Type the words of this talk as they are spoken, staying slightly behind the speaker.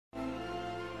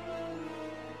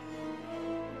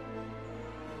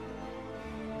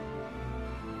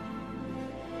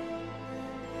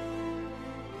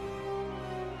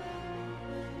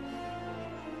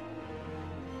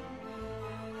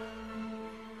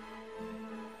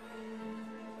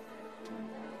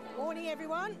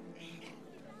everyone.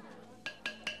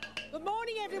 Good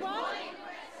morning, everyone. Good morning,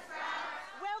 Professor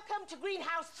Spratt. Welcome to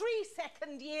Greenhouse 3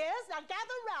 second years. Now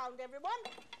gather round, everyone.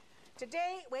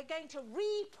 Today we're going to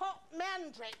repot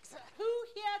mandrakes. Who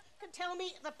here can tell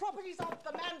me the properties of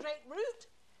the mandrake root?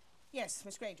 Yes,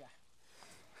 Miss Granger.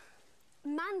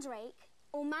 Mandrake,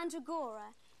 or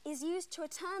mandragora, is used to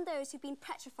return those who've been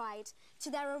petrified to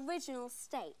their original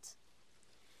state.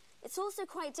 It's also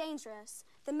quite dangerous.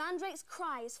 The mandrake's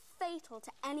cry is fatal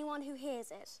to anyone who hears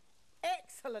it.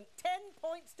 Excellent. 10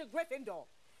 points to Gryffindor.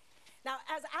 Now,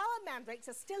 as our mandrakes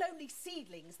are still only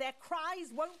seedlings, their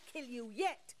cries won't kill you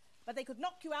yet, but they could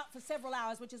knock you out for several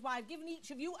hours, which is why I've given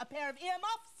each of you a pair of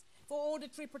earmuffs for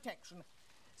auditory protection.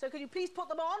 So could you please put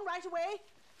them on right away?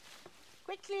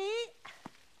 Quickly.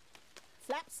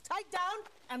 Flaps tight down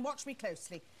and watch me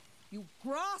closely. You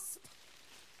grasp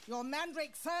your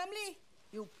mandrake firmly.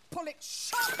 You pull it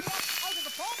sharply out of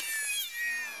the pot.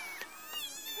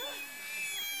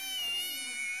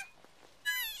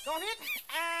 Got it?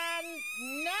 And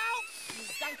now you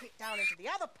dunk it down into the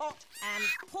other pot and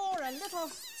pour a little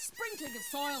sprinkling of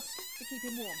soil to keep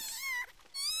him warm.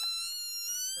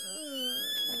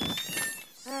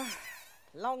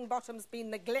 Longbottom's been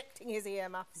neglecting his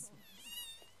earmuffs.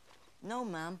 No,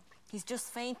 ma'am. He's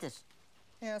just fainted.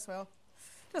 Yes, well,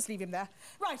 just leave him there.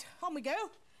 Right, on we go.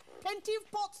 Plenty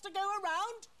of pots to go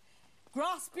around.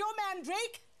 Grasp your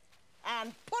mandrake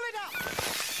and pull it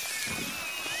up.